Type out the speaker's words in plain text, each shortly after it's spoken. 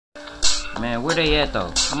Man, where they at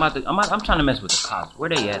though? I'm trying to mess with the cops. Where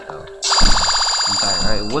they at though? I'm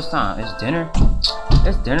tired. Alright, what's time? It's dinner?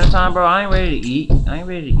 It's dinner time, bro. I ain't ready to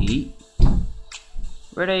eat.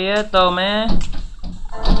 Where they at though, man?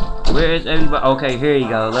 Where is everybody? Okay, here you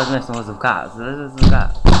go. Let's mess with some cops.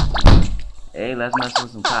 Hey, let's mess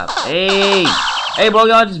with some cops. Hey, bro,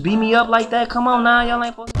 y'all just beat me up like that? Come on now, y'all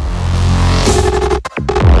ain't supposed to.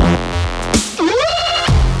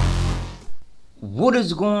 What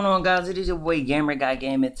is going on, guys? It is your boy Gamer Guy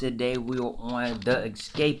Gaming. Today we are on the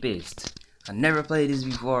Escapists. I never played this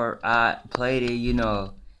before. I played it, you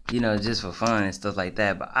know, just for fun and stuff like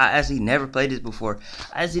that. But I actually never played this before.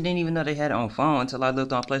 I actually didn't even know they had it on phone until I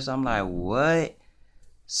looked on Play Store. I'm like, what?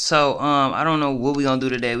 So I don't know what we gonna do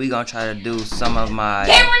today. We gonna try to do some of my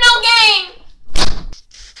Gamer no game.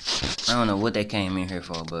 I don't know what they came in here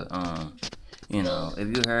for, but you know, if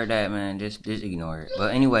you heard that, man, just ignore it.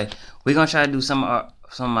 But anyway, we're gonna try to do some of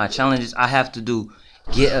my challenges. I have to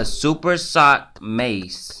get a super sock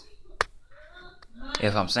mace.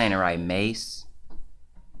 If I'm saying it right, mace.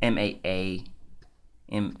 M-A-C-E.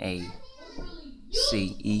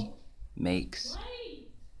 Mace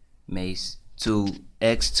to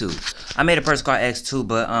X2. I made a person called X2,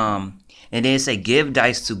 but and then it say give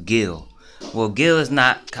dice to Gil. Well, Gil is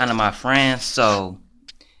not kind of my friend, so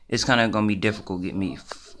it's kind of gonna be difficult to get me.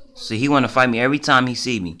 So he wanna fight me every time he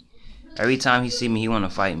see me. Every time he see me, he wanna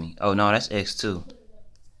fight me. Oh no, that's X2.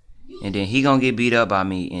 And then he gonna get beat up by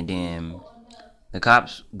me, and then the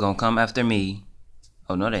cops gonna come after me.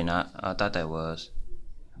 Oh no, they not. I thought that was.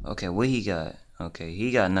 Okay, what he got? Okay,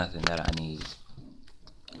 he got nothing that I need.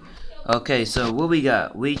 Okay, so what we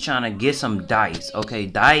got? We trying to get some dice. Okay,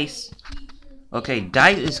 dice. Okay,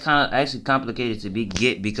 dice is kind of actually complicated to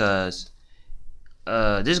get because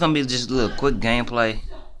this is gonna be just a little quick gameplay.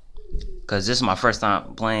 Cause this is my first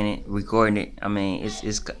time playing it, recording it. I mean,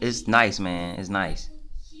 it's nice, man. It's nice.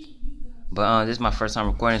 But this is my first time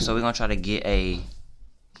recording, so we're gonna try to get a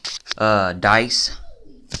dice.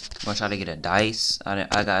 I'm gonna try to get a dice.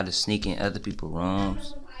 I gotta sneak in other people's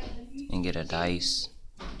rooms and get a dice.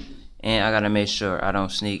 And I gotta make sure I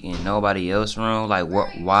don't sneak in nobody else's room, like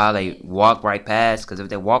while they walk right past. Cause if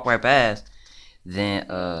they walk right past, then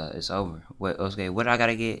it's over. Okay, what I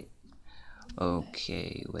gotta get?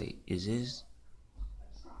 Okay, wait, is this?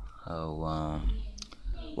 Oh,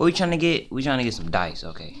 what we trying to get? We trying to get some dice.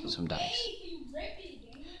 Okay, some dice.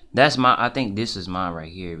 That's my. I think this is mine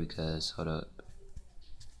right here because hold up.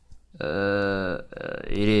 It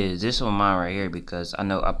is. This one mine right here because I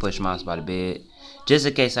know I pushed mine by the bed. Just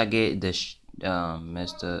in case I get this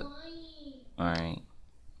messed up. Alright.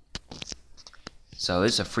 So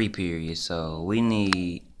it's a free period. So we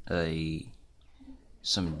need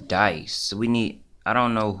some dice. So we need. I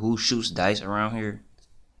don't know who shoots dice around here,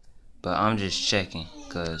 but I'm just checking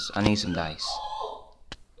because I need some dice.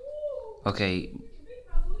 Okay.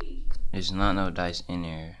 There's not no dice in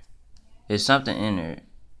there. There's something in there,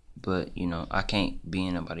 but you know I can't be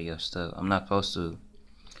in nobody else's stuff. I'm not supposed to,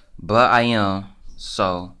 but I am.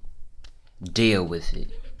 So, deal with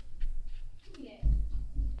it.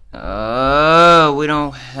 We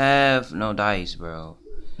don't have no dice, bro.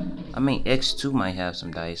 I mean, X2 might have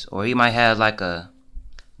some dice. Or he might have like a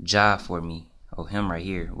job for me. Oh, him right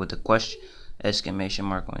here. With the question, exclamation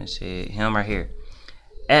mark on his head. Him right here.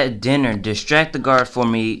 At dinner, distract the guard for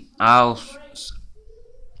me.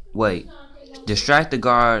 Distract the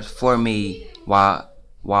guards for me wait.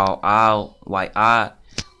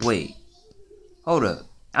 Hold up.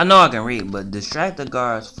 I know I can read, but distract the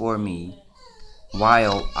guards for me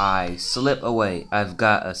while I slip away. I've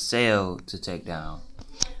got a cell to take down.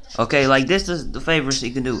 Okay, like this is the favorites you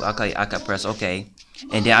can do. Okay, I can press okay.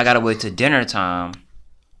 And then I gotta wait till dinner time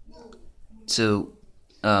to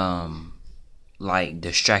like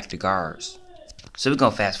distract the guards. So we're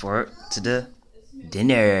gonna fast forward to the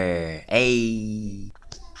dinner. Hey.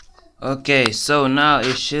 Okay, so now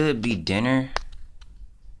it should be dinner.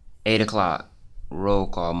 8 o'clock. Roll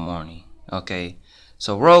call morning. Okay,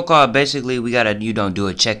 so roll call basically we gotta do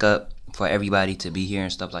a checkup for everybody to be here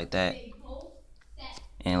and stuff like that.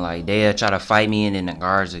 And like they'll try to fight me and then the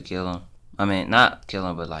guards will kill them. I mean not kill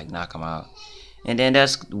them but like knock them out. And then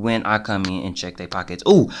that's when I come in and check their pockets.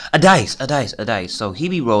 Ooh, a dice. So he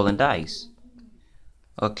be rolling dice.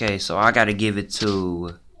 Okay, so I gotta give it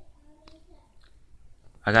to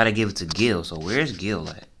Gil. So where's Gil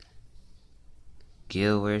at?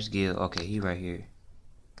 Gil, where's Gil? Okay, he right here.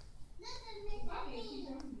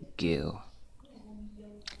 Gil.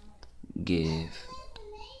 Give.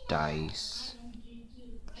 Dice.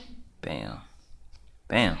 Bam.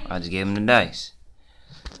 Bam. I just gave him the dice.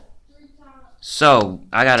 So,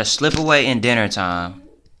 I gotta slip away in dinner time.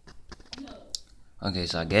 Okay,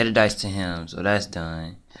 so I gave a dice to him, so that's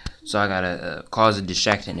done. So I gotta cause a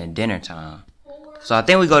distraction at dinner time. So I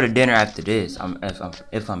think we go to dinner after this.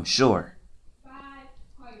 If I'm sure.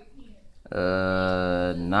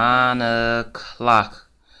 9 o'clock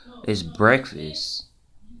is breakfast.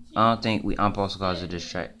 I don't think I'm supposed to cause a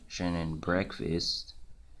distraction in breakfast.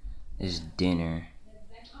 It's dinner.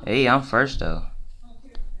 Hey, I'm first though.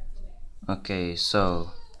 Okay,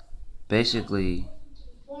 so basically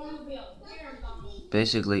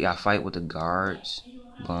I fight with the guards.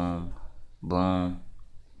 Boom, boom.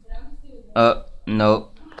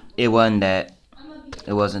 Nope. It wasn't that.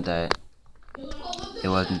 It wasn't that. It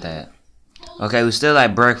wasn't that. Okay, we still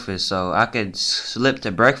at breakfast, so I could slip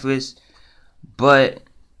to breakfast, but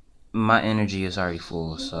my energy is already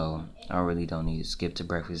full, so I really don't need to skip to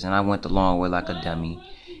breakfast. And I went the long way like a dummy.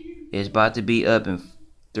 It's about to be up in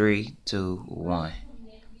 3, 2, 1.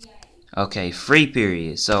 Okay, free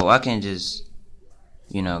period. So I can just,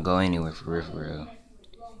 go anywhere for real.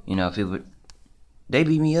 People, they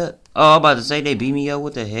beat me up. Oh, I'm about to say they beat me up.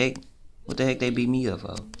 What the heck? What the heck they beat me up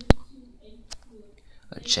for?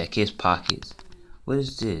 Check his pockets. What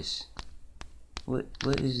is this? What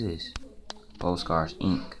is this? Postcards,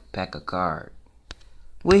 ink, pack of cards.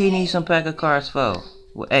 What he need some pack of cards for?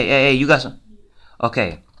 Hey, you got some?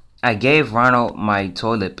 Okay, I gave Ronald my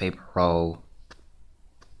toilet paper roll.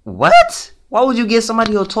 What? Why would you give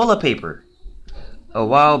somebody your toilet paper? A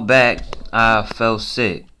while back, I felt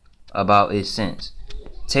sick about his sense.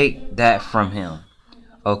 Take that from him.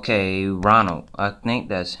 Okay, Ronald. I think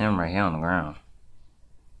that's him right here on the ground.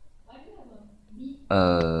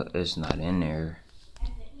 It's not in there.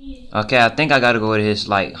 Okay, I think I gotta go to his,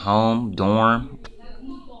 home, dorm,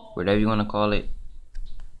 whatever you want to call it.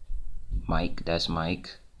 Mike, that's Mike.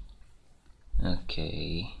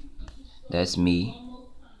 Okay, that's me.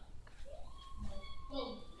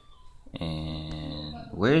 And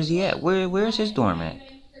where's he at? Where's his dorm at?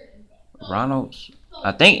 Ronald's.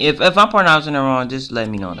 I think if I'm pronouncing it wrong, just let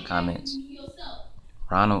me know in the comments.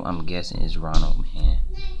 Ronald, I'm guessing is Ronald, man.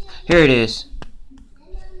 Here it is.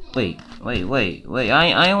 Wait. I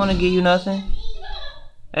ain't want to give you nothing.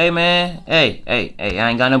 Hey, man. Hey. I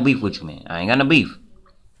ain't got no beef with you, man. I ain't got no beef,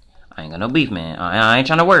 man. I ain't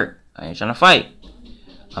trying to work. I ain't trying to fight.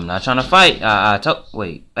 I'm not trying to fight.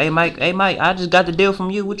 Wait. Hey, Mike. I just got the deal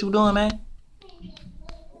from you. What you doing, man?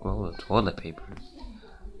 Oh, toilet paper.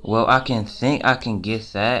 Well, I can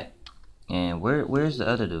get that. And where's the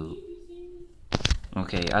other dude?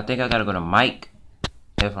 Okay, I think I gotta go to Mike,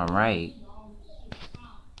 if I'm right.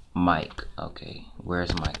 Mike. Okay,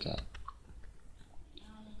 where's Mike at?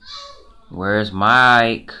 Where's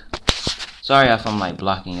Mike? Sorry if I'm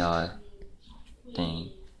blocking y'all thing.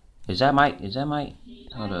 Is that Mike?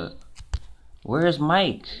 Hold up. Where's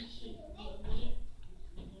Mike?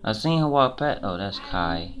 I seen him walk past. Oh, that's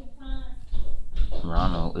Kai.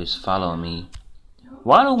 Ronald is following me.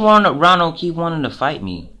 Why do Ronald keep wanting to fight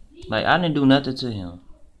me? I didn't do nothing to him.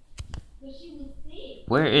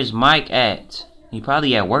 Where is Mike at? He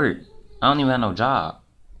probably at work. I don't even have no job.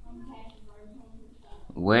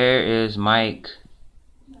 Where is Mike?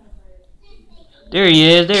 There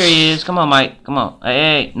he is. Come on, Mike. Come on.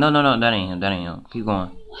 Hey. No. That ain't him. Keep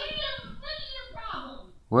going.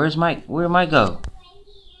 Where's Mike? Where'd Mike go?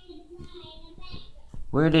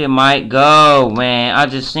 Where did Mike go, man? I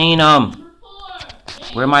just seen him.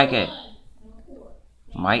 Where Mike at?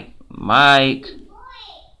 Mike.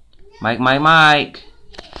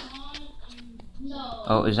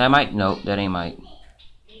 Oh, is that Mike? Nope, that ain't Mike.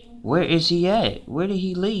 Where is he at? Where did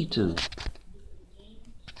he leave to?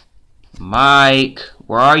 Mike,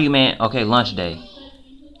 where are you, man? Okay, lunch day.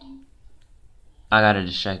 I gotta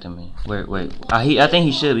distract him, man. Wait. I think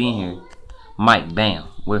he should be in here. Mike, bam.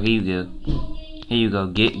 Here you go. Here you go.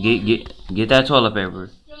 Get that toilet paper.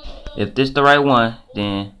 If this the right one,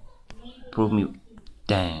 then prove me.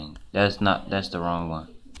 Dang, that's the wrong one.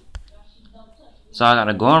 So I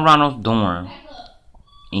gotta go in Ronald's dorm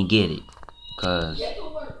and get it, cause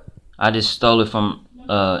I just stole it from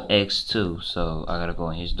X2. So I gotta go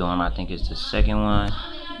in his dorm. I think it's the second one.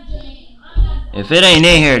 If it ain't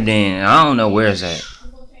in here, then I don't know where it's at.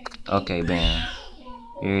 Okay, bam.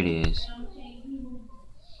 Here it is.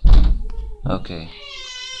 Okay.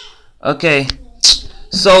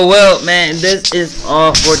 So, well, man, this is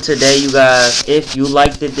all for today, you guys. If you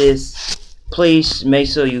liked this, please make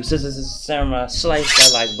sure you slice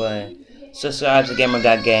that like button. Subscribe to Gamer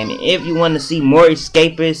Got Game. If you want to see more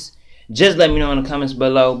Escapists, just let me know in the comments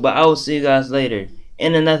below. But I will see you guys later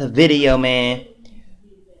in another video, man.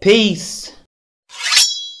 Peace.